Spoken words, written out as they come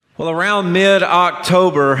Well, around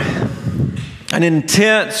mid-October, an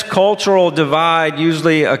intense cultural divide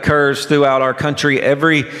usually occurs throughout our country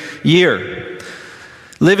every year.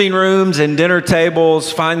 Living rooms and dinner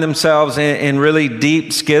tables find themselves in really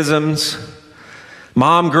deep schisms.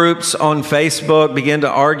 Mom groups on Facebook begin to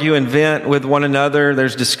argue and vent with one another.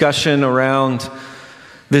 There's discussion around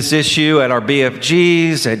this issue at our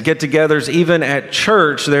BFGs, at get-togethers, even at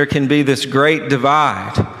church. There can be this great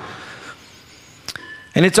divide.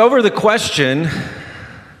 And it's over the question,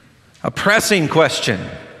 a pressing question.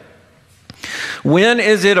 When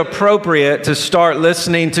is it appropriate to start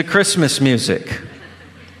listening to Christmas music?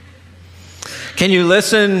 Can you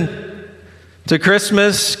listen to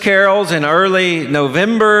Christmas carols in early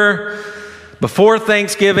November, before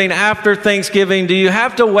Thanksgiving, after Thanksgiving? Do you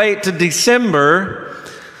have to wait to December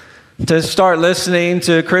to start listening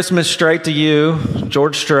to Christmas Straight to You,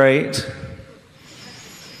 George Strait?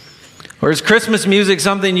 Or is Christmas music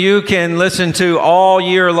something you can listen to all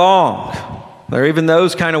year long? There are even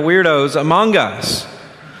those kind of weirdos among us.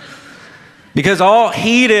 Because all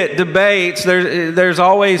heated debates, there's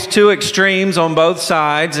always two extremes on both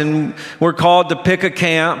sides, and we're called to pick a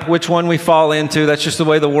camp, which one we fall into. That's just the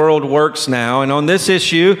way the world works now. And on this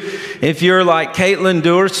issue, if you're like Caitlin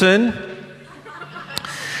Doerson,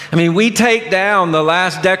 we take down the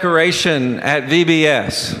last decoration at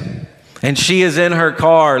VBS. And she is in her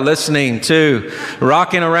car listening to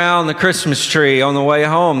Rocking Around the Christmas Tree on the way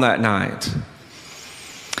home that night.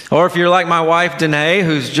 Or if you're like my wife, Danae,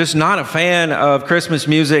 who's just not a fan of Christmas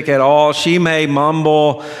music at all, she may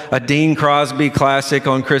mumble a Dean Crosby classic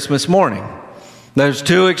on Christmas morning. There's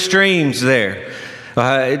two extremes there.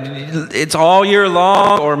 It's all year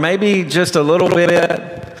long, or maybe just a little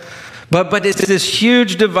bit. But it's this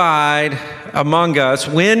huge divide among us.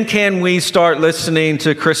 When can we start listening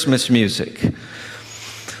to Christmas music?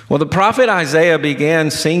 Well, the prophet Isaiah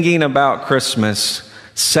began singing about Christmas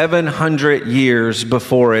 700 years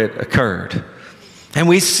before it occurred. And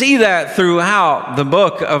we see that throughout the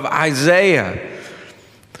book of Isaiah,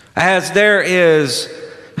 as there is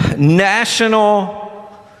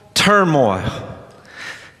national turmoil.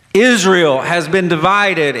 Israel has been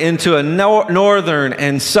divided into a northern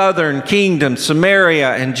and southern kingdom,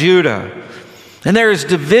 Samaria and Judah. And there is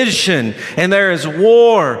division, and there is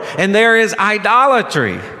war, and there is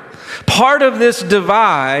idolatry. Part of this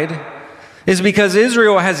divide is because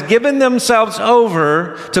Israel has given themselves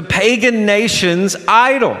over to pagan nations'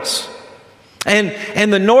 idols.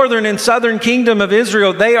 And the northern and southern kingdom of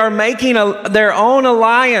Israel, they are making their own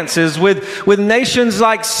alliances with nations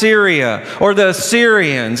like Syria or the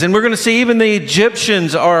Assyrians. And we're going to see even the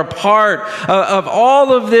Egyptians are a part of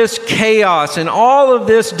all of this chaos and all of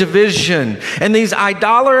this division and these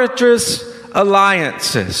idolatrous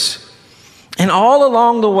alliances. And all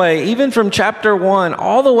along the way, even from chapter 1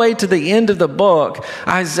 all the way to the end of the book,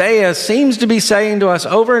 Isaiah seems to be saying to us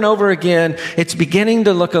over and over again, it's beginning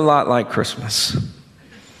to look a lot like Christmas.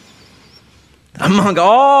 Among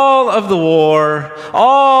all of the war,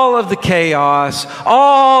 all of the chaos,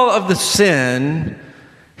 all of the sin,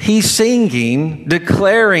 he's singing,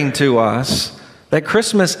 declaring to us that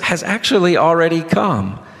Christmas has actually already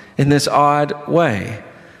come in this odd way.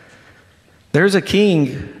 There's a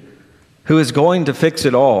king who is going to fix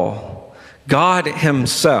it all, God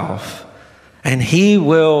himself, and he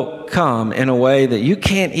will come in a way that you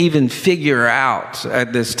can't even figure out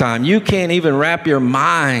at this time. You can't even wrap your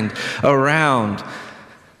mind around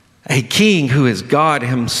a king who is God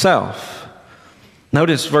himself.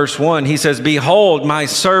 Notice verse 1, he says, "Behold, my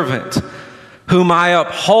servant, whom I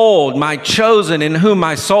uphold, my chosen, in whom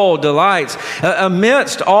my soul delights."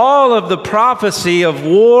 Amidst all of the prophecy of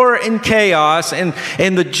war and chaos and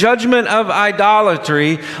the judgment of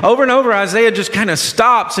idolatry, over and over Isaiah just kind of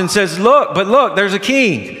stops and says, look, there's a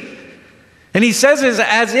king. And he says it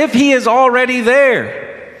as if he is already there.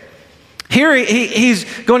 Here he's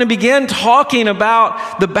going to begin talking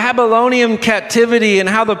about the Babylonian captivity and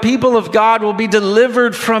how the people of God will be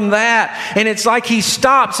delivered from that. And it's like he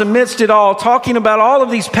stops amidst it all, talking about all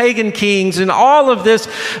of these pagan kings and all of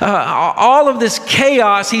this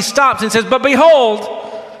chaos. He stops and says, "But behold,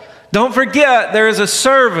 don't forget there is a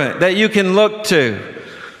servant that you can look to."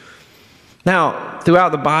 Now,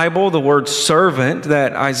 throughout the Bible, the word servant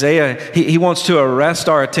that Isaiah, he wants to arrest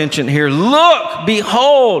our attention here. Look,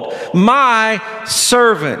 behold, my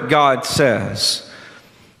servant, God says.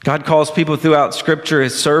 God calls people throughout Scripture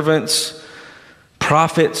his servants.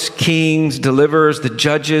 Prophets, kings, deliverers, the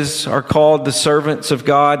judges are called the servants of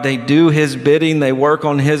God. They do his bidding. They work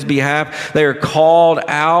on his behalf. They are called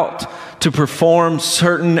out to perform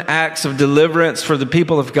certain acts of deliverance for the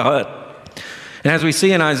people of God. And as we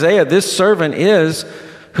see in Isaiah, this servant is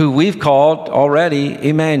who we've called already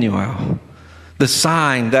Emmanuel, the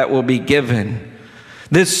sign that will be given.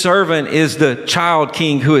 This servant is the child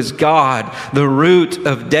king who is God, the root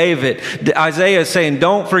of David. Isaiah is saying,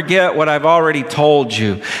 don't forget what I've already told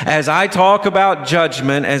you. As I talk about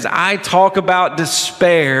judgment, as I talk about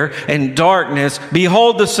despair and darkness,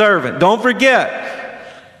 behold the servant. Don't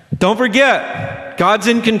forget. Don't forget. God's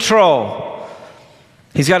in control.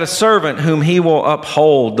 He's got a servant whom he will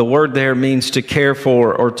uphold. The word there means to care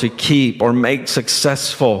for or to keep or make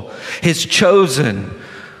successful. His chosen,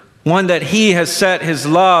 one that he has set his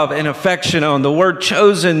love and affection on. The word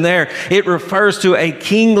chosen there, it refers to a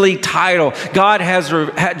kingly title. God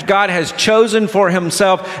has chosen for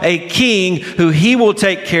himself a king who he will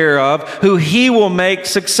take care of, who he will make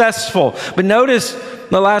successful. But notice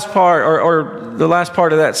the last part, or the last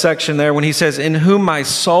part of that section there, when he says, in whom my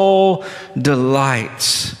soul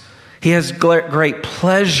delights. He has great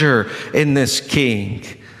pleasure in this king.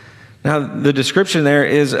 Now, the description there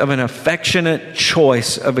is of an affectionate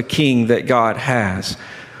choice of a king that God has.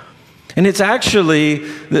 And it's actually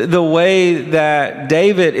the way that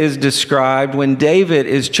David is described when David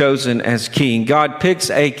is chosen as king. God picks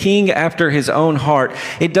a king after his own heart.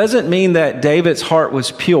 It doesn't mean that David's heart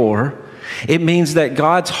was pure. It means that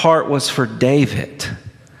God's heart was for David.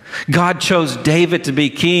 God chose David to be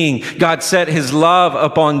king. God set his love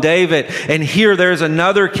upon David. And here there's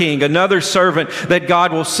another king, another servant that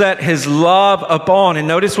God will set his love upon. And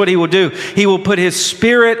notice what he will do. He will put his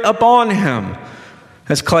spirit upon him.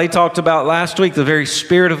 As Clay talked about last week, the very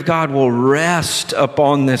Spirit of God will rest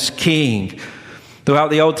upon this king.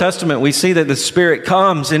 Throughout the Old Testament, we see that the Spirit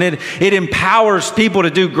comes and it empowers people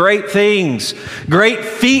to do great things, great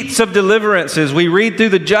feats of deliverances. We read through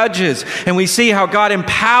the Judges and we see how God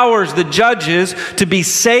empowers the judges to be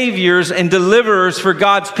saviors and deliverers for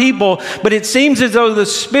God's people. But it seems as though the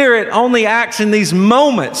Spirit only acts in these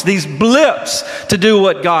moments, these blips, to do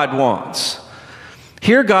what God wants.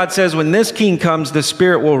 Here God says when this king comes, the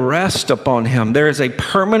Spirit will rest upon him. There is a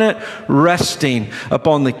permanent resting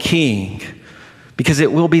upon the king, because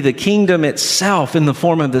it will be the kingdom itself in the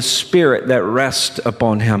form of the Spirit that rests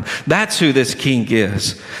upon him. That's who this king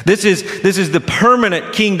is. This is the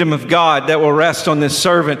permanent kingdom of God that will rest on this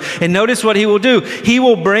servant. And notice what he will do. He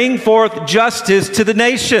will bring forth justice to the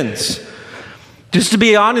nations. Just to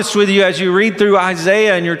be honest with you, as you read through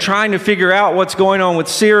Isaiah and you're trying to figure out what's going on with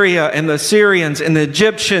Syria and the Syrians and the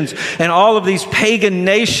Egyptians and all of these pagan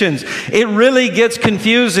nations, it really gets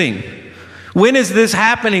confusing. When is this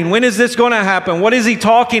happening? When is this going to happen? What is he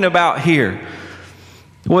talking about here?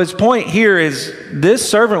 Well, his point here is this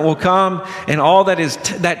servant will come and all that is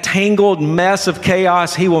that tangled mess of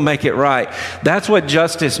chaos, he will make it right. That's what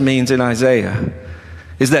justice means in Isaiah,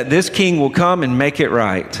 is that this king will come and make it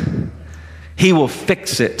right. He will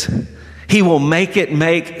fix it. He will make it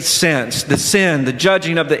make sense. The sin, the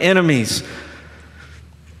judging of the enemies.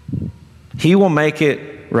 He will make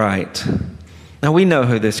it right. Now, we know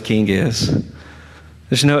who this king is.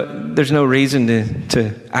 There's no reason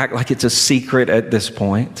to act like it's a secret at this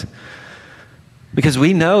point. Because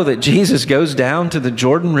we know that Jesus goes down to the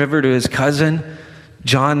Jordan River to his cousin,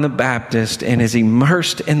 John the Baptist, and is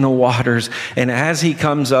immersed in the waters. And as he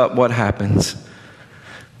comes up, what happens?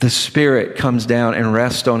 The Spirit comes down and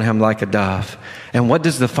rests on him like a dove. And what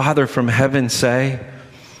does the Father from heaven say?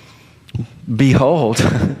 Behold,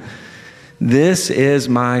 this is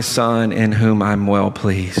my Son in whom I'm well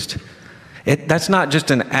pleased. That's not just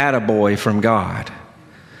an attaboy from God.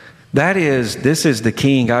 This is the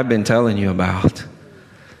King I've been telling you about.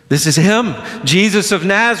 This is him, Jesus of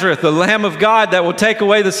Nazareth, the Lamb of God that will take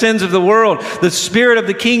away the sins of the world. The Spirit of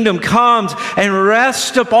the kingdom comes and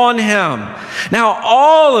rests upon him. Now,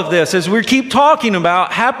 all of this, as we keep talking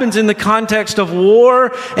about, happens in the context of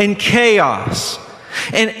war and chaos.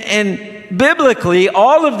 And biblically,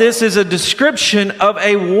 all of this is a description of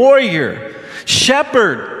a warrior.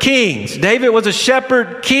 Shepherd kings. David was a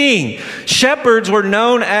shepherd king. Shepherds were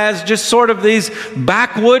known as just sort of these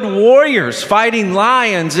backwood warriors fighting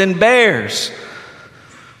lions and bears.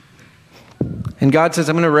 And God says,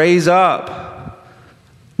 I'm going to raise up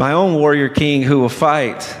my own warrior king who will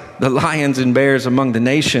fight the lions and bears among the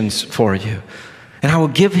nations for you. And I will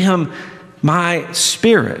give him my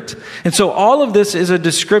Spirit. And so all of this is a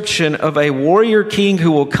description of a warrior king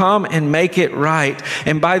who will come and make it right.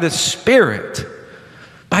 And by the Spirit,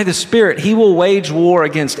 he will wage war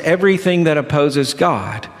against everything that opposes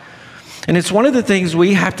God. And it's one of the things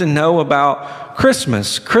we have to know about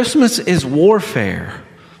Christmas. Christmas is warfare.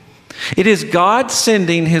 It is God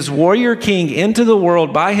sending his warrior king into the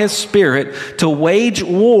world by his Spirit to wage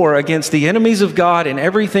war against the enemies of God and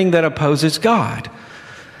everything that opposes God.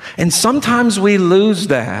 And sometimes we lose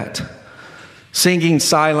that singing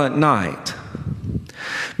Silent Night.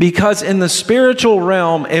 Because in the spiritual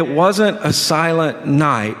realm, it wasn't a silent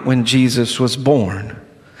night when Jesus was born.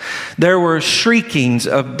 There were shriekings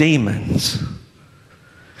of demons.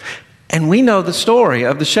 And we know the story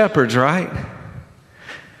of the shepherds, right?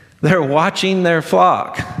 They're watching their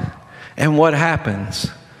flock. And what happens?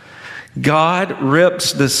 God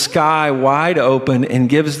rips the sky wide open and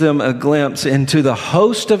gives them a glimpse into the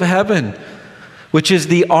host of heaven, which is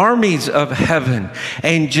the armies of heaven,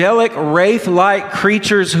 angelic wraith-like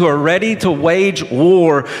creatures who are ready to wage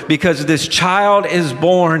war because this child is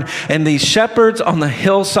born, and these shepherds on the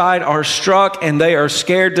hillside are struck and they are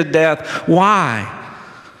scared to death. Why?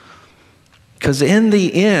 Because in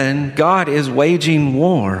the end, God is waging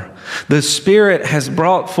war. The Spirit has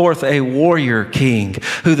brought forth a warrior king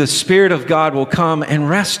who the Spirit of God will come and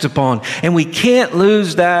rest upon. And we can't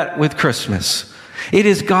lose that with Christmas. It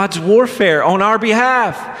is God's warfare on our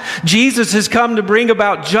behalf. Jesus has come to bring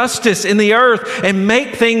about justice in the earth and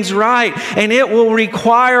make things right. And it will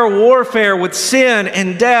require warfare with sin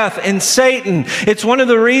and death and Satan. It's one of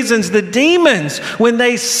the reasons the demons, when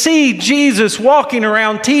they see Jesus walking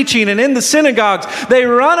around teaching and in the synagogues, they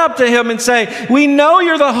run up to him and say, "We know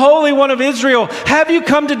you're the Holy One of Israel. Have you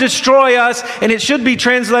come to destroy us?" And it should be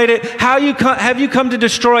translated, have you come to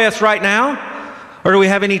destroy us right now? Or do we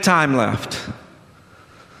have any time left?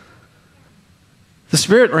 The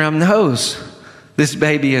spirit realm knows this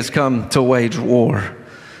baby has come to wage war.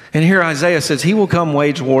 And here Isaiah says he will come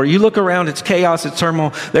wage war. You look around, it's chaos, it's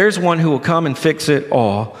turmoil. There's one who will come and fix it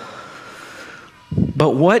all.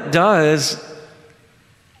 But what does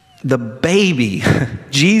the baby,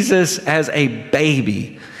 Jesus as a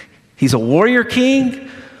baby, he's a warrior king,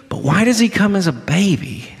 but why does he come as a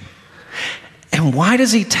baby? And why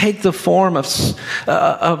does he take the form of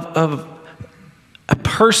a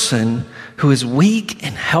person who is weak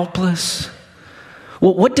and helpless?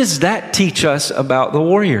 Well, what does that teach us about the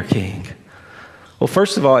warrior king? Well,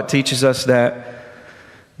 first of all, it teaches us that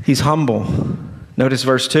he's humble. Notice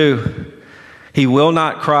verse 2. He will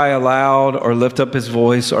not cry aloud or lift up his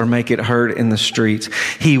voice or make it heard in the streets.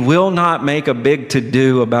 He will not make a big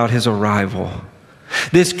to-do about his arrival.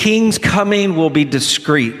 This king's coming will be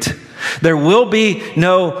discreet. There will be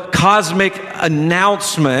no cosmic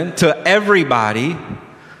announcement to everybody.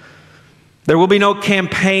 There will be no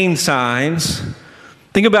campaign signs.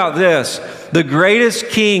 Think about this. The greatest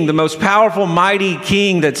king, the most powerful, mighty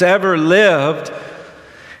king that's ever lived,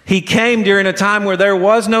 he came during a time where there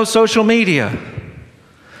was no social media.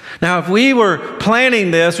 Now, if we were planning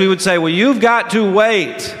this, we would say, well, you've got to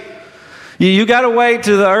wait. You got to wait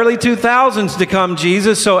to the early 2000s to come,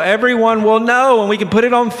 Jesus, so everyone will know, and we can put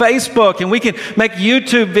it on Facebook, and we can make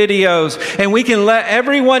YouTube videos, and we can let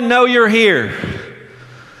everyone know you're here.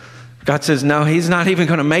 God says, no, he's not even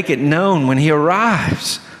going to make it known when he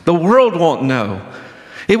arrives. The world won't know.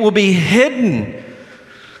 It will be hidden.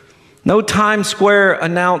 No Times Square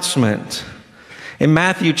announcement. In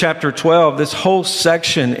Matthew chapter 12, this whole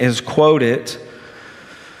section is quoted.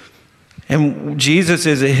 And Jesus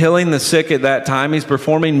is healing the sick at that time. He's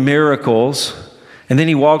performing miracles. And then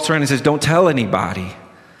he walks around and says, don't tell anybody.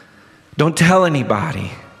 Don't tell anybody.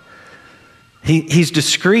 He's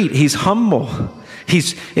discreet. He's humble.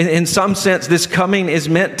 He's, in some sense, this coming is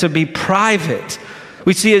meant to be private.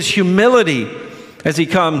 We see his humility as he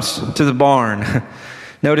comes to the barn.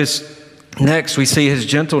 Notice next we see his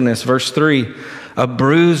gentleness. Verse 3, a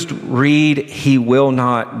bruised reed he will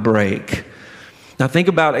not break. Now think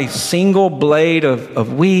about a single blade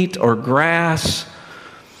of wheat or grass.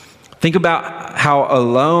 Think about how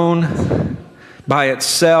alone by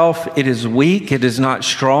itself it is weak, it is not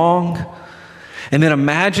strong. And then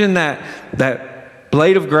imagine that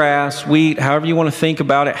blade of grass, wheat, however you want to think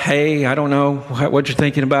about it, hay, I don't know what you're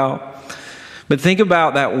thinking about. But think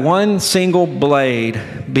about that one single blade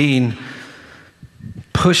being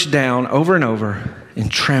pushed down over and over and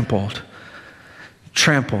trampled,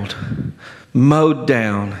 mowed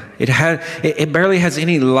down. It barely has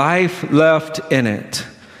any life left in it.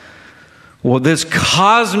 Well, this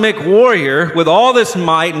cosmic warrior with all this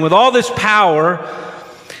might and with all this power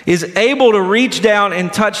is able to reach down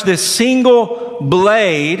and touch this single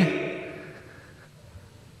blade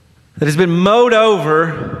that has been mowed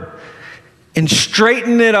over and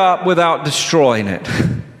straighten it up without destroying it.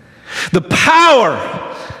 The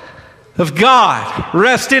power of God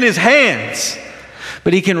rests in his hands,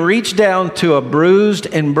 but he can reach down to a bruised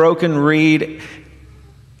and broken reed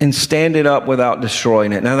and stand it up without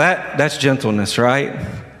destroying it. Now that's gentleness, right?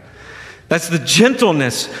 That's the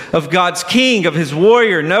gentleness of God's king, of his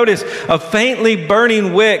warrior. Notice, a faintly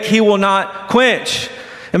burning wick he will not quench.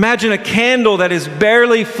 Imagine a candle that is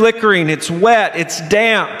barely flickering. It's wet. It's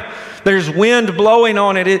damp. There's wind blowing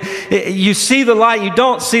on it. You see the light. You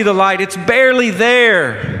don't see the light. It's barely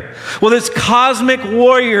there. Well, this cosmic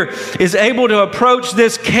warrior is able to approach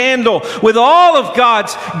this candle with all of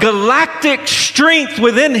God's galactic strength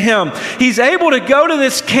within him. He's able to go to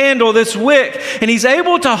this candle, this wick, and he's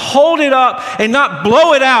able to hold it up and not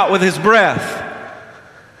blow it out with his breath.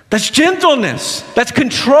 That's gentleness. That's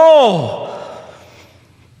control.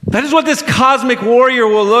 That is what this cosmic warrior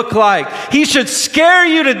will look like. He should scare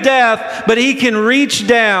you to death, but he can reach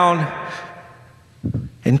down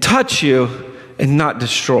and touch you and not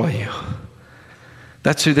destroy you.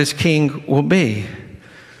 That's who this king will be.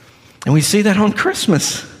 And we see that on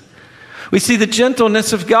Christmas. We see the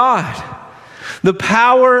gentleness of God, the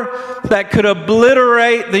power that could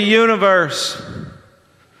obliterate the universe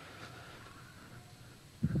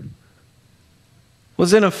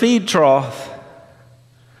was in a feed trough.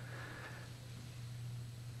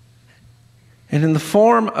 And in the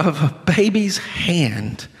form of a baby's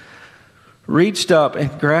hand, reached up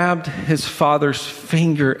and grabbed his father's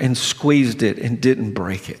finger and squeezed it and didn't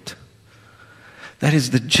break it. That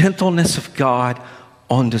is the gentleness of God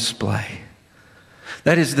on display.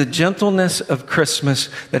 That is the gentleness of Christmas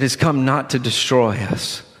that has come not to destroy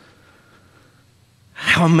us.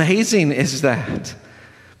 How amazing is that?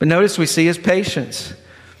 But notice we see his patience.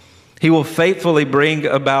 He will faithfully bring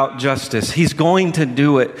about justice. He's going to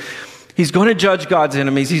do it. He's going to judge God's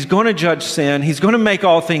enemies. He's going to judge sin. He's going to make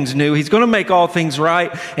all things new. He's going to make all things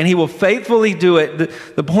right, and he will faithfully do it.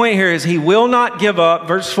 The point here is he will not give up.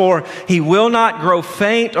 Verse 4, he will not grow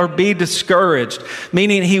faint or be discouraged,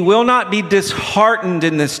 meaning he will not be disheartened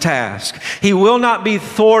in this task. He will not be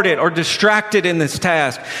thwarted or distracted in this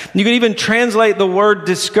task. You can even translate the word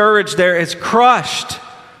discouraged there as crushed.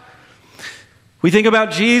 We think about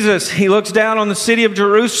Jesus. He looks down on the city of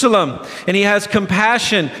Jerusalem and he has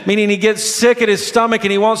compassion, meaning he gets sick at his stomach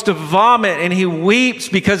and he wants to vomit and he weeps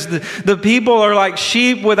because the people are like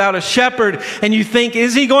sheep without a shepherd. And you think,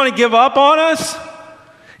 is he going to give up on us?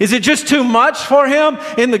 Is it just too much for him?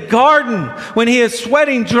 In the garden, when he is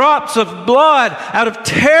sweating drops of blood out of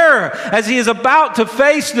terror as he is about to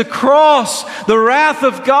face the cross, the wrath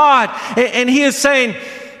of God, and he is saying,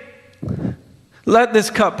 let this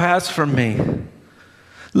cup pass from me.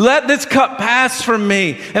 Let this cup pass from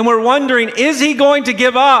me. And we're wondering, is he going to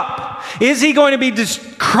give up? Is he going to be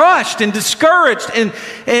crushed and discouraged? And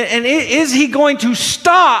is he going to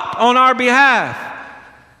stop on our behalf?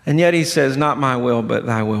 And yet he says, not my will, but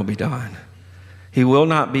thy will be done. He will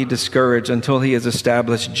not be discouraged until he has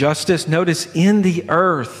established justice. Notice, in the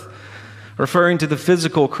earth, referring to the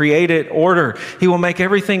physical created order. He will make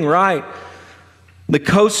everything right. The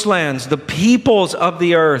coastlands, the peoples of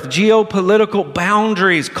the earth, geopolitical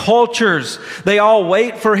boundaries, cultures, they all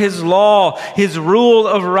wait for his law, his rule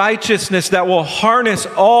of righteousness that will harness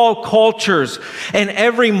all cultures and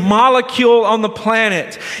every molecule on the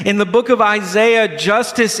planet. In the book of Isaiah,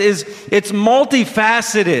 justice it's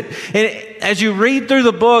multifaceted. And as you read through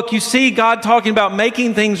the book, you see God talking about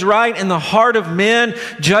making things right in the heart of men,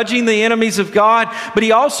 judging the enemies of God, but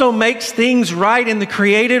he also makes things right in the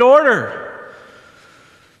created order.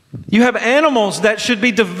 You have animals that should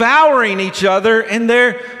be devouring each other and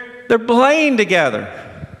they're playing together.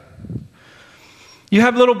 You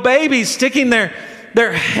have little babies sticking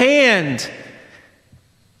their hand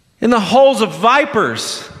in the holes of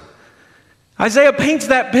vipers. Isaiah paints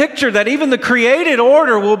that picture that even the created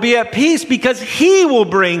order will be at peace because he will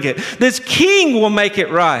bring it. This king will make it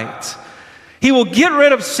right. He will get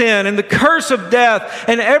rid of sin and the curse of death,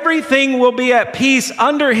 and everything will be at peace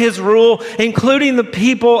under his rule, including the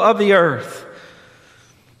people of the earth.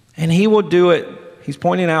 And he will do it, he's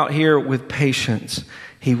pointing out here, with patience.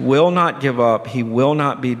 He will not give up. He will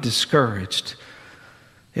not be discouraged.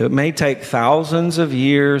 It may take thousands of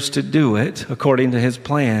years to do it, according to his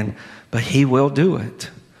plan, but he will do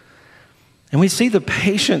it. And we see the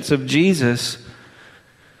patience of Jesus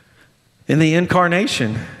in the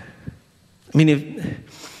incarnation. I mean,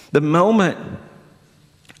 if the moment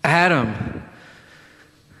Adam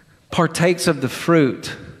partakes of the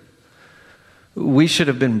fruit, we should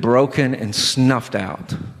have been broken and snuffed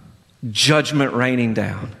out, judgment raining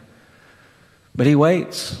down. But he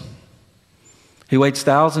waits. He waits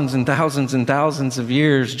thousands and thousands and thousands of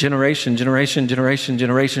years, generation. He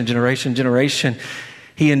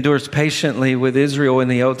endures patiently with Israel in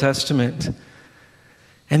the Old Testament.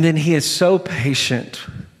 And then he is so patient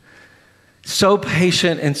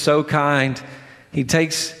and so kind. He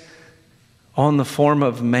takes on the form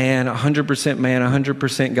of man, 100% man,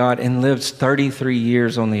 100% God, and lives 33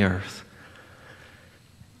 years on the earth.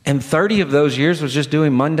 And 30 of those years was just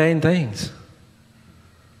doing mundane things.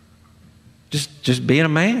 Just being a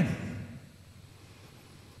man.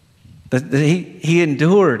 He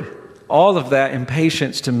endured all of that in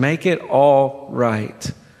patience to make it all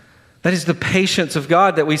right. That is the patience of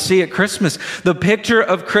God that we see at Christmas. The picture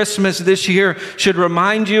of Christmas this year should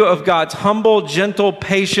remind you of God's humble, gentle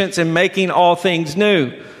patience in making all things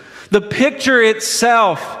new. The picture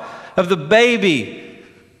itself of the baby,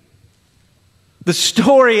 the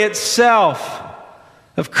story itself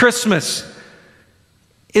of Christmas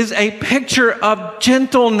is a picture of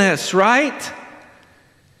gentleness, right?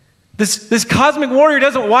 This cosmic warrior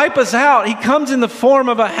doesn't wipe us out. He comes in the form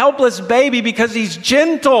of a helpless baby because he's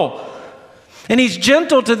gentle. And he's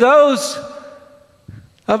gentle to those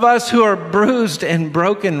of us who are bruised and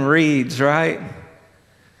broken reeds, right? I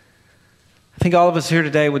think all of us here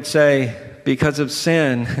today would say, because of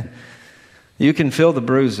sin, you can feel the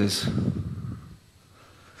bruises.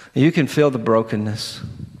 You can feel the brokenness.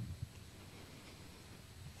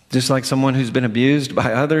 Just like someone who's been abused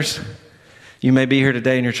by others, you may be here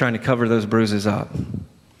today and you're trying to cover those bruises up.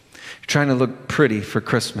 You're trying to look pretty for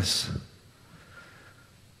Christmas.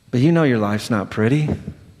 But you know your life's not pretty.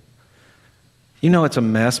 You know it's a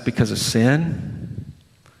mess because of sin.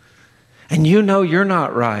 And you know you're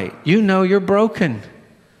not right. You know you're broken.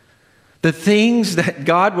 The things that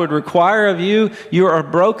God would require of you, you are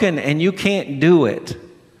broken and you can't do it.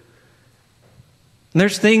 And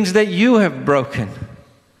there's things that you have broken.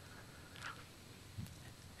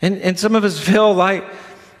 And some of us feel like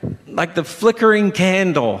the flickering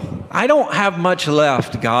candle. I don't have much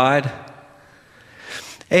left, God.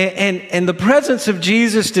 And the presence of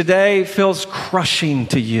Jesus today feels crushing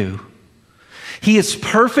to you. He is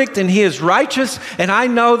perfect and He is righteous, and I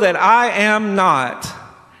know that I am not.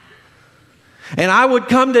 And I would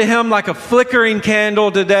come to Him like a flickering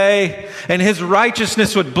candle today, and His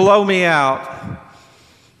righteousness would blow me out.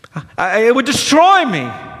 It would destroy me.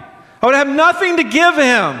 I would have nothing to give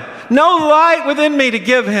Him, no light within me to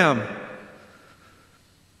give Him.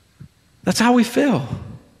 That's how we feel.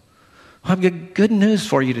 I've got good news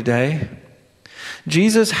for you today.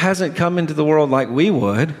 Jesus hasn't come into the world like we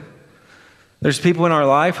would. There's people in our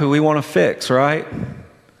life who we want to fix, right?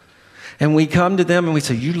 And we come to them and we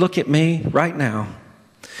say, you look at me right now.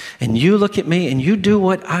 And you look at me and you do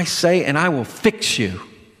what I say and I will fix you.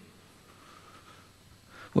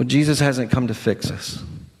 Well, Jesus hasn't come to fix us.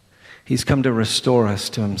 He's come to restore us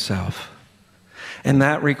to Himself. And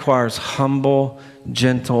that requires humble,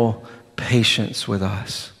 gentle patience with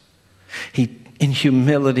us. He, in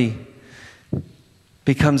humility,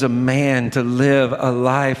 becomes a man to live a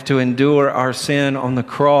life, to endure our sin on the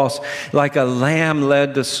cross. Like a lamb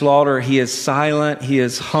led to slaughter, He is silent, He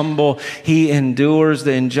is humble. He endures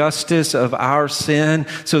the injustice of our sin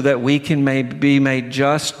so that we can be made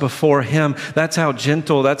just before Him. That's how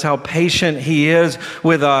gentle, that's how patient He is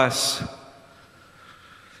with us.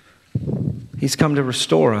 He's come to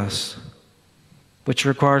restore us, which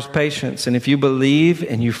requires patience. And if you believe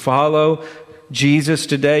and you follow Jesus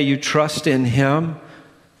today, you trust in Him,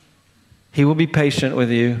 He will be patient with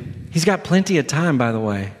you. He's got plenty of time, by the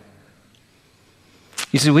way.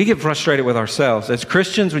 You see, we get frustrated with ourselves. As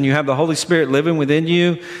Christians, when you have the Holy Spirit living within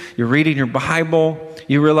you, you're reading your Bible,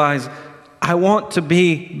 you realize, I want to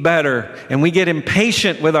be better. And we get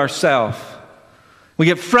impatient with ourselves. We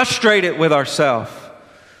get frustrated with ourselves.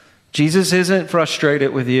 Jesus isn't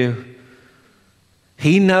frustrated with you.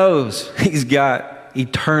 He knows He's got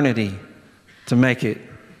eternity to make it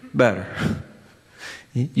better.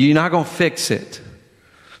 You're not going to fix it.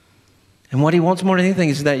 And what He wants more than anything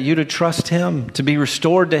is that you to trust Him, to be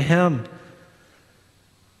restored to Him,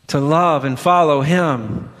 to love and follow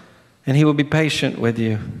Him, and He will be patient with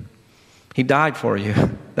you. He died for you.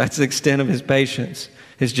 That's the extent of His patience,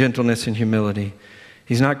 His gentleness and humility.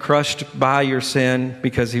 He's not crushed by your sin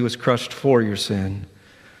because He was crushed for your sin.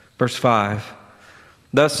 Verse 5.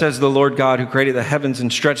 Thus says the Lord God, who created the heavens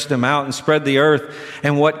and stretched them out and spread the earth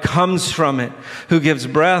and what comes from it, who gives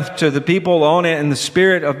breath to the people on it and the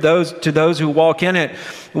spirit of those who walk in it.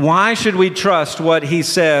 Why should we trust what He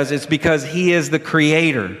says? It's because He is the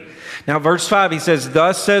Creator. Now, verse 5, He says,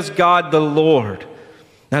 thus says God the Lord.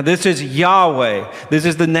 Now, this is Yahweh. This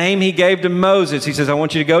is the name He gave to Moses. He says, I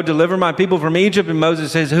want you to go deliver my people from Egypt. And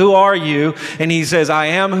Moses says, who are you? And he says, I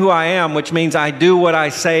am who I am, which means I do what I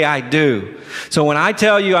say I do. So when I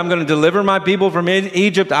tell you I'm going to deliver my people from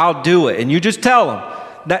Egypt, I'll do it. And you just tell them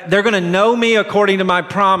that they're going to know me according to my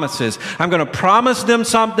promises. I'm going to promise them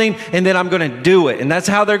something, and then I'm going to do it. And that's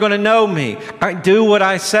how they're going to know me. I do what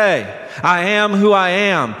I say. I am who I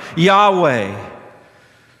am, Yahweh.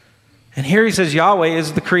 And here he says Yahweh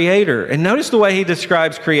is the creator. And notice the way he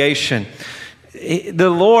describes creation. The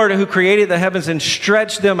Lord who created the heavens and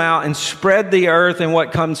stretched them out and spread the earth and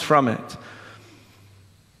what comes from it.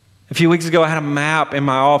 A few weeks ago, I had a map in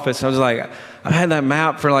my office. I was like, I've had that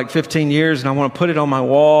map for like 15 years and I want to put it on my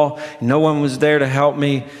wall. No one was there to help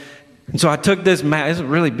me. And so I took this map. It's a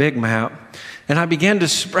really big map. And I began to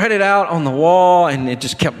spread it out on the wall, and it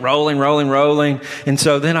just kept rolling. And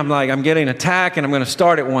so then I'm like, I'm getting attacked, and I'm going to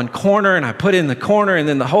start at one corner, and I put it in the corner, and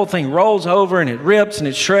then the whole thing rolls over, and it rips, and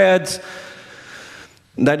it shreds.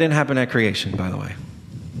 That didn't happen at creation, by the way.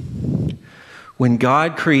 When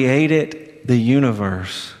God created the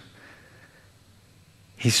universe,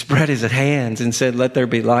 he spread his hands and said, let there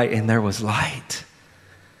be light, and there was light.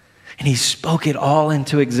 And he spoke it all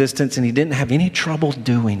into existence, and he didn't have any trouble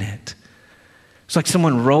doing it. It's like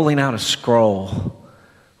someone rolling out a scroll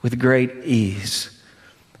with great ease.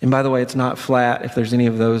 And by the way, it's not flat. If there's any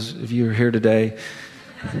of those of you who are here today,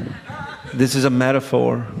 this is a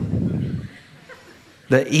metaphor.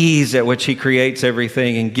 The ease at which he creates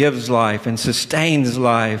everything and gives life and sustains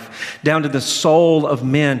life down to the soul of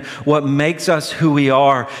men. What makes us who we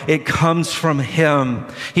are, it comes from him.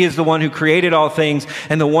 He is the one who created all things,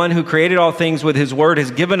 and the one who created all things with his word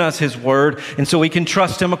has given us his word, and so we can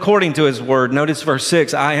trust him according to his word. Notice verse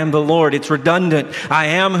 6, I am the Lord. It's redundant. I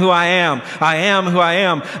am who I am. I am who I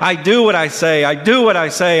am. I do what I say. I do what I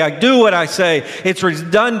say. I do what I say. It's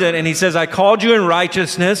redundant, and he says, I called you in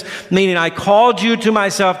righteousness, meaning I called you to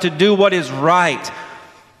myself to do what is right.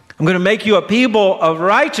 I'm going to make you a people of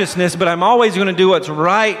righteousness, but I'm always going to do what's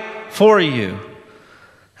right for you.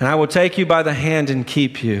 And I will take you by the hand and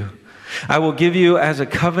keep you. I will give you as a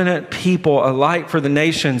covenant people, a light for the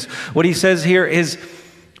nations. What he says here is,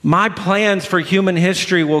 my plans for human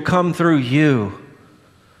history will come through you.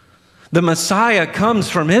 The Messiah comes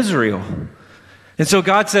from Israel. And so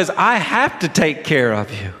God says, I have to take care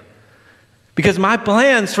of you, because my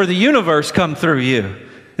plans for the universe come through you.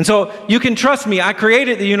 And so you can trust me. I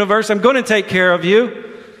created the universe. I'm going to take care of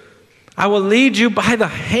you. I will lead you by the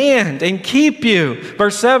hand and keep you.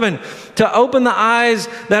 Verse 7, to open the eyes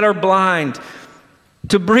that are blind,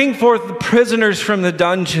 to bring forth the prisoners from the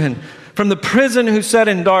dungeon, from the prison who sat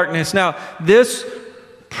in darkness. Now, this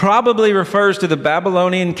probably refers to the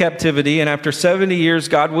Babylonian captivity. And after 70 years,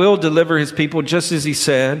 God will deliver his people just as he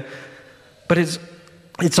said. But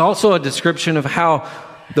it's also a description of how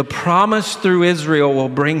the promise through Israel will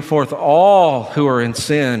bring forth all who are in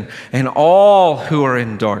sin and all who are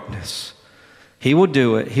in darkness. He will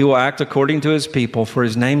do it. He will act according to his people for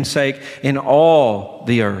his name's sake in all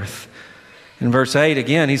the earth. In verse 8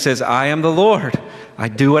 again, he says, I am the Lord. I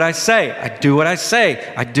do what I say. I do what I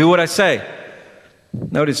say. I do what I say.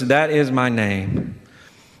 Notice that is my name.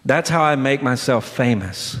 That's how I make myself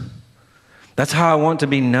famous. That's how I want to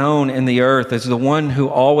be known in the earth, as the one who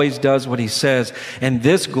always does what he says. And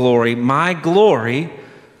this glory, my glory,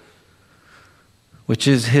 which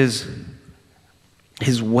is his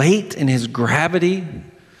weight and his gravity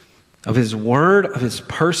of his word, of his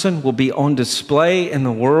person, will be on display in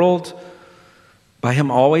the world by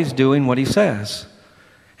him always doing what he says.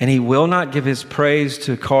 And he will not give his praise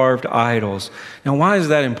to carved idols. Now, why is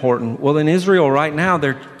that important? Well, in Israel right now,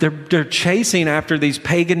 they're chasing after these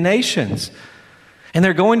pagan nations. And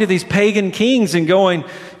they're going to these pagan kings and going,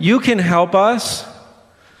 you can help us.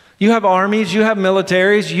 You have armies, you have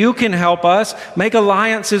militaries, you can help us. Make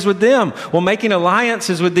alliances with them. Well, making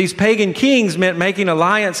alliances with these pagan kings meant making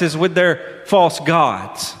alliances with their false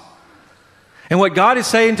gods. And what God is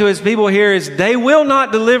saying to his people here is, they will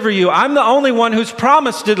not deliver you. I'm the only one who's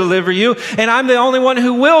promised to deliver you, and I'm the only one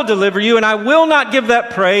who will deliver you, and I will not give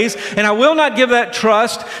that praise, and I will not give that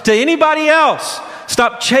trust to anybody else.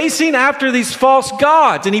 Stop chasing after these false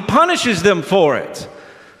gods, and he punishes them for it.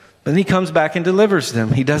 Then he comes back and delivers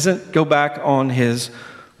them. He doesn't go back on his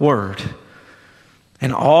word.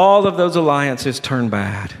 And all of those alliances turn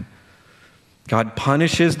bad. God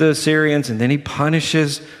punishes the Assyrians, and then he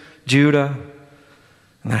punishes Judah.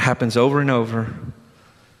 And that happens over and over,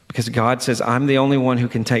 because God says, I'm the only one who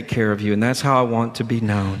can take care of you. And that's how I want to be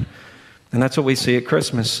known. And that's what we see at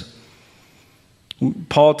Christmas.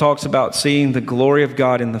 Paul talks about seeing the glory of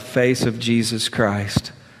God in the face of Jesus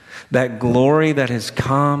Christ. That glory that has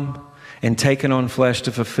come and taken on flesh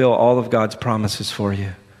to fulfill all of God's promises for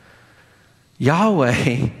you.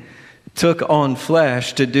 Yahweh took on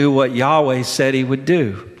flesh to do what Yahweh said he would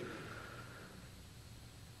do.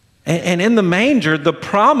 And in the manger, the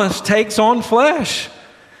promise takes on flesh.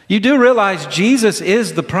 You do realize Jesus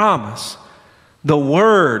is the promise. The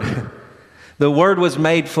Word was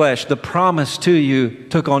made flesh. The promise to you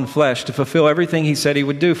took on flesh to fulfill everything he said he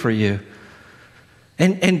would do for you.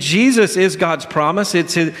 And Jesus is God's promise.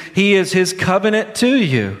 He is His covenant to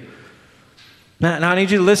you. Now, I need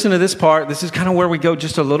you to listen to this part. This is kind of where we go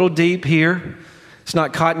just a little deep here. It's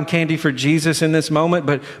not cotton candy for Jesus in this moment,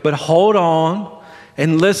 but hold on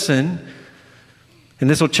and listen. And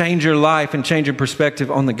this will change your life and change your perspective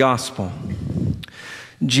on the gospel.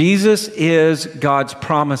 Jesus is God's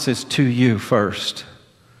promises to you first.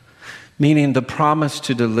 Meaning the promise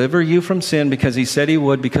to deliver you from sin because He said He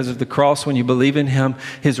would because of the cross when you believe in Him.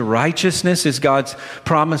 His righteousness is God's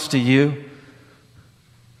promise to you.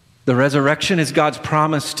 The resurrection is God's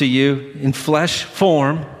promise to you in flesh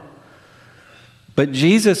form. But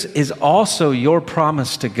Jesus is also your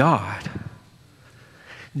promise to God.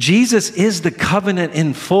 Jesus is the covenant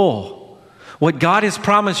in full. What God has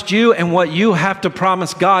promised you and what you have to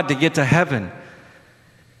promise God to get to heaven.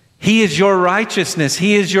 He is your righteousness.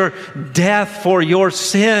 He is your death for your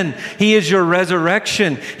sin. He is your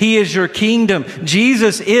resurrection. He is your kingdom.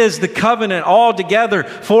 Jesus is the covenant altogether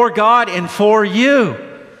for God and for you.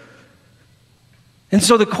 And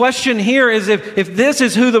so the question here is if this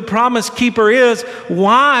is who the promise keeper is,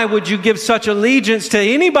 why would you give such allegiance to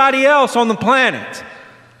anybody else on the planet?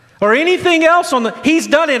 Or anything else He's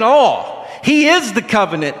done it all. He is the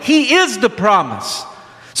covenant. He is the promise.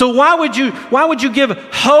 So why would you give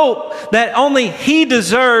hope that only He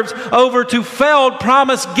deserves over to failed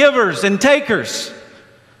promise givers and takers?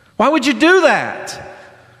 Why would you do that?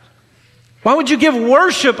 Why would you give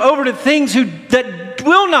worship over to things that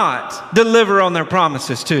will not deliver on their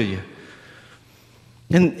promises to you?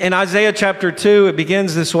 In Isaiah chapter 2, it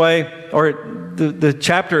begins this way, or the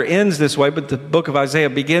chapter ends this way, but the book of Isaiah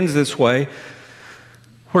begins this way,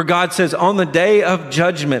 where God says, on the day of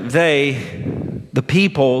judgment, the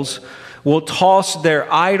peoples, will toss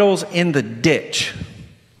their idols in the ditch.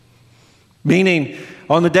 Meaning,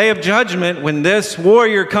 on the day of judgment, when this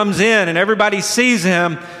warrior comes in and everybody sees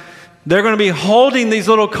him, they're going to be holding these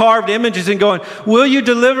little carved images and going, will you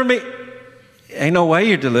deliver me? Ain't no way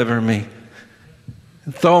you're delivering me.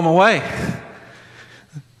 Throw them away.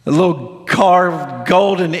 A little carved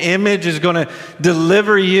golden image is going to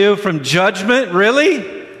deliver you from judgment?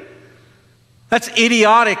 Really? That's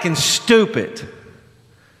idiotic and stupid.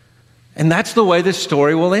 And that's the way this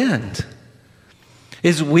story will end.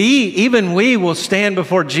 Even we will stand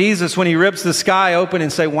before Jesus when He rips the sky open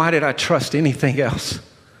and say, why did I trust anything else?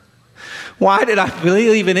 Why did I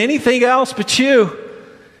believe in anything else but you?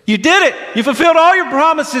 You did it. You fulfilled all your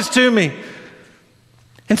promises to me.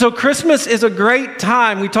 And so Christmas is a great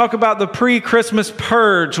time. We talk about the pre-Christmas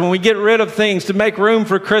purge when we get rid of things to make room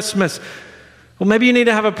for Christmas. Well, maybe you need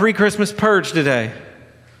to have a pre-Christmas purge today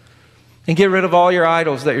and get rid of all your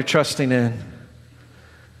idols that you're trusting in.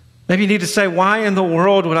 Maybe you need to say, why in the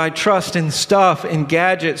world would I trust in stuff and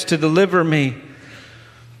gadgets to deliver me?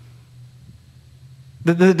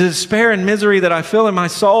 The despair and misery that I feel in my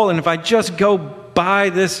soul, and if I just go buy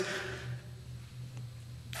this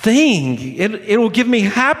thing, it will give me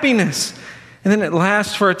happiness. And then it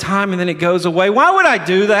lasts for a time and then it goes away. Why would I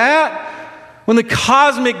do that? When the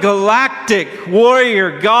cosmic galactic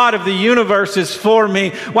warrior God of the universe is for me,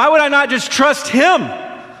 why would I not just trust Him?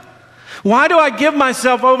 Why do I give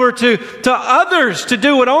myself over to others to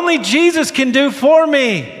do what only Jesus can do for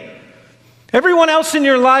me? Everyone else in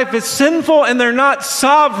your life is sinful and they're not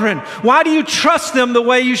sovereign. Why do you trust them the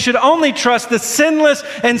way you should only trust the sinless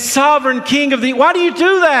and sovereign King of the... Why do you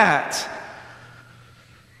do that?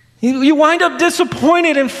 You wind up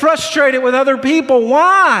disappointed and frustrated with other people.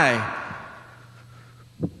 Why?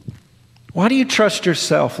 Why do you trust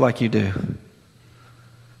yourself like you do?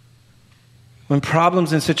 When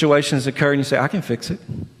problems and situations occur and you say, I can fix it.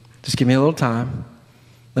 Just give me a little time.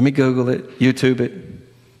 Let me Google it, YouTube it.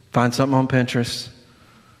 Find something on Pinterest.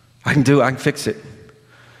 I can fix it.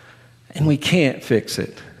 And we can't fix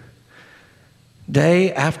it.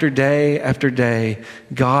 Day after day after day,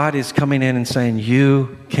 God is coming in and saying,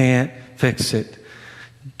 you can't fix it.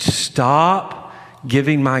 Stop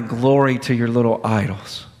giving my glory to your little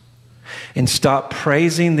idols. And stop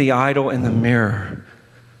praising the idol in the mirror.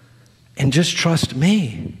 And just trust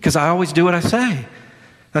me. Because I always do what I say.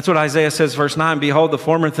 That's what Isaiah says, verse 9. Behold, the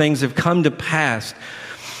former things have come to pass.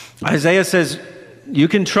 Isaiah says, you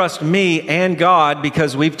can trust me and God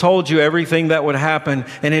because we've told you everything that would happen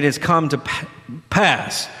and it has come to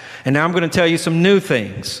pass. And now I'm going to tell you some new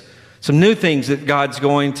things that God's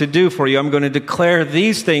going to do for you. I'm going to declare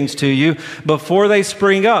these things to you before they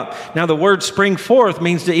spring up. Now the word spring forth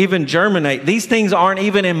means to even germinate. These things aren't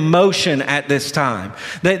even in motion at this time.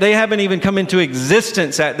 They haven't even come into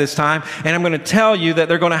existence at this time. And I'm going to tell you that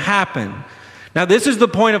they're going to happen. Now, this is the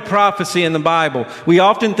point of prophecy in the Bible. We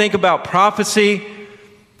often think about prophecy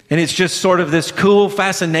and it's just sort of this cool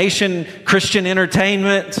fascination, Christian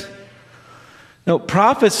entertainment. No,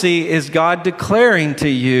 prophecy is God declaring to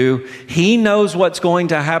you He knows what's going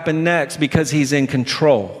to happen next because He's in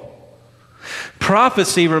control.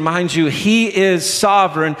 Prophecy reminds you He is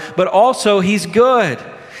sovereign, but also He's good.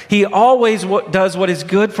 He always does what is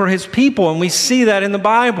good for His people, and we see that in the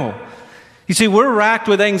Bible. You see, we're racked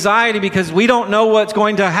with anxiety because we don't know what's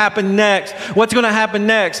going to happen next. What's going to happen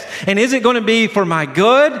next? And is it going to be for my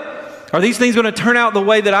good? Are these things going to turn out the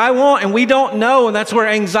way that I want? And we don't know, and that's where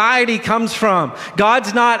anxiety comes from.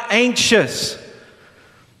 God's not anxious.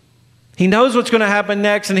 He knows what's going to happen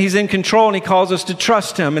next, and He's in control, and He calls us to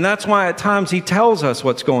trust Him. And that's why at times He tells us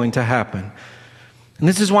what's going to happen. And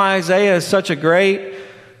this is why Isaiah is such a great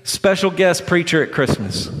special guest preacher at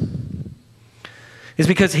Christmas. It's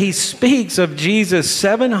because he speaks of Jesus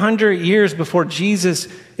 700 years before Jesus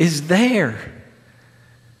is there.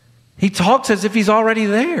 He talks as if He's already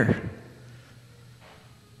there.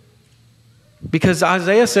 Because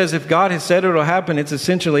Isaiah says if God has said it will happen, it's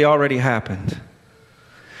essentially already happened.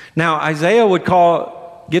 Now, Isaiah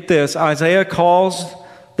Isaiah calls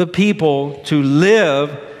the people to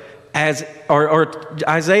live as, or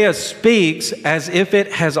Isaiah speaks as if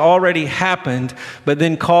it has already happened, but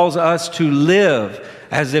then calls us to live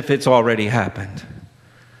as if it's already happened.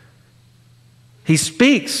 He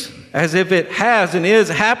speaks as if it has and is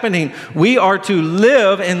happening. We are to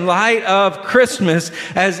live in light of Christmas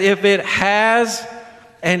as if it has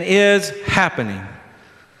and is happening.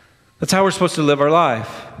 That's how we're supposed to live our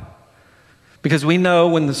life. Because we know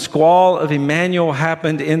when the squall of Emmanuel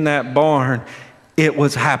happened in that barn, it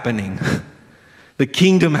was happening. The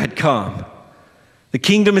kingdom had come. The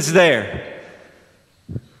kingdom is there.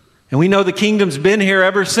 And we know the kingdom's been here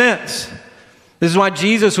ever since. This is why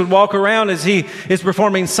Jesus would walk around as He is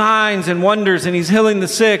performing signs and wonders and He's healing the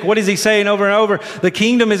sick. What is He saying over and over? The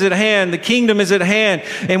kingdom is at hand. The kingdom is at hand.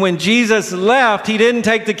 And when Jesus left, He didn't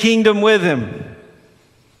take the kingdom with Him.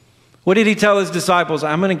 What did He tell His disciples?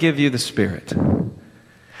 I'm going to give you the Spirit.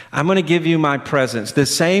 I'm going to give you my presence. The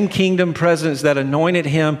same kingdom presence that anointed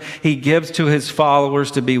Him, He gives to His followers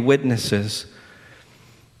to be witnesses.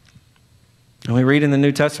 And we read in the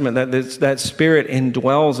New Testament that Spirit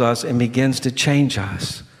indwells us and begins to change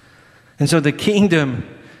us. And so the kingdom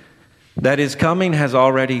that is coming has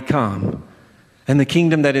already come. And the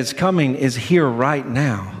kingdom that is coming is here right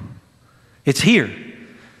now. It's here.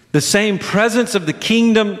 The same presence of the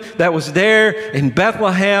kingdom that was there in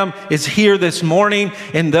Bethlehem is here this morning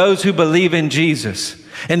in those who believe in Jesus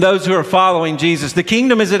and those who are following Jesus. The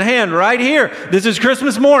kingdom is at hand right here. This is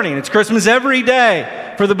Christmas morning. It's Christmas every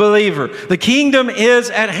day for the believer. The kingdom is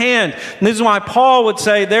at hand. And this is why Paul would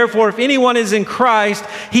say, therefore, if anyone is in Christ,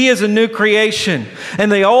 he is a new creation.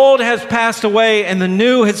 And the old has passed away and the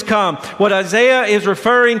new has come. What Isaiah is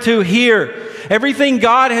referring to here, everything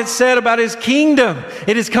God has said about His kingdom,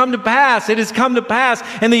 it has come to pass. It has come to pass.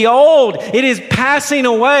 And the old, it is passing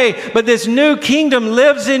away. But this new kingdom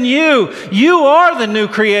lives in you. You are the new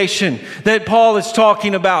creation that Paul is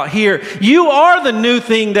talking about here. You are the new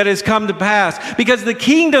thing that has come to pass because the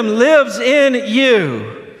kingdom lives in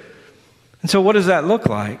you. And so what does that look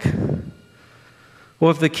like?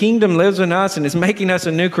 Well, if the kingdom lives in us and is making us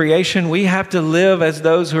a new creation, we have to live as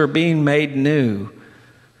those who are being made new.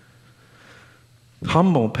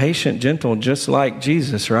 Humble, patient, gentle, just like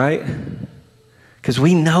Jesus, right? Because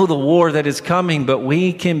we know the war that is coming, but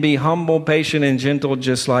we can be humble, patient, and gentle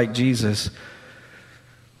just like Jesus.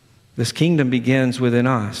 This kingdom begins within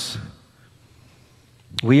us.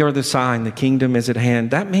 We are the sign. The kingdom is at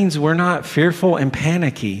hand. That means we're not fearful and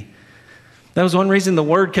panicky. That was one reason the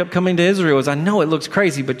word kept coming to Israel is, I know it looks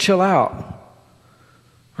crazy, but chill out.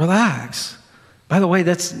 Relax. By the way,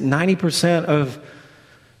 that's 90% of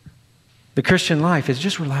the Christian life is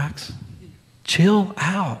just relax. Chill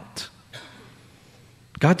out.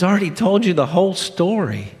 God's already told you the whole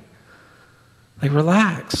story. Like,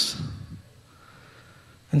 relax.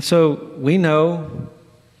 And so we know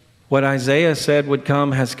what Isaiah said would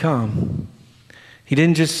come has come. He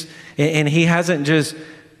didn't just, and He hasn't just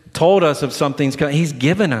told us of something's coming. He's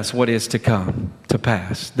given us what is to come to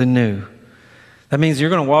pass, the new. That means you're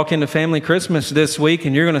going to walk into Family Christmas this week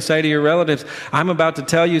and you're going to say to your relatives, I'm about to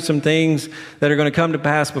tell you some things that are going to come to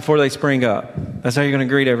pass before they spring up. That's how you're going to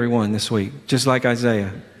greet everyone this week, just like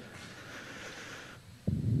Isaiah.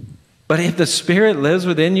 But if the Spirit lives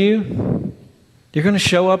within you, you're going to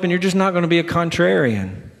show up and you're just not going to be a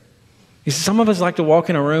contrarian. You see, some of us like to walk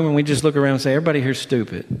in a room and we just look around and say, everybody here's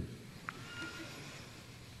stupid.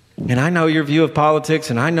 And I know your view of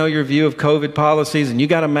politics and I know your view of COVID policies and you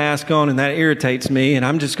got a mask on and that irritates me and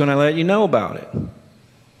I'm just going to let you know about it.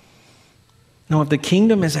 No, if the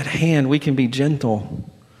kingdom is at hand, we can be gentle,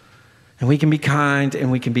 and we can be kind, and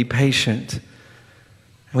we can be patient. And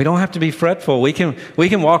we don't have to be fretful. We can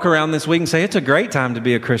walk around this week and say, it's a great time to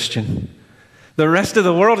be a Christian. The rest of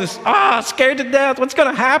the world is scared to death. What's going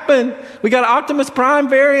to happen? We got Optimus Prime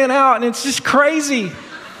variant out, and it's just crazy.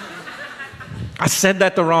 I said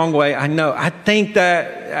that the wrong way. I know. I think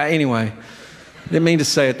that, anyway, didn't mean to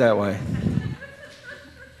say it that way.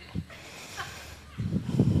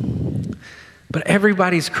 But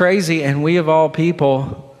everybody's crazy, and we of all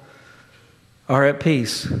people are at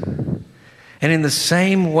peace. And in the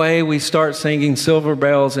same way we start singing Silver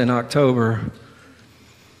Bells in October,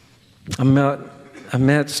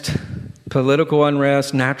 amidst political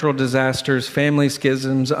unrest, natural disasters, family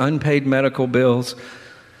schisms, unpaid medical bills,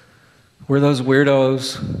 we're those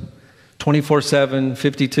weirdos, 24/7,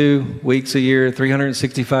 52 weeks a year,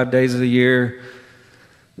 365 days of the year.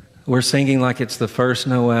 We're singing like it's the first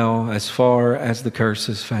Noel as far as the curse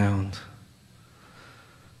is found.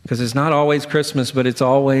 Because it's not always Christmas, but it's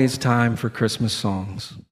always time for Christmas songs.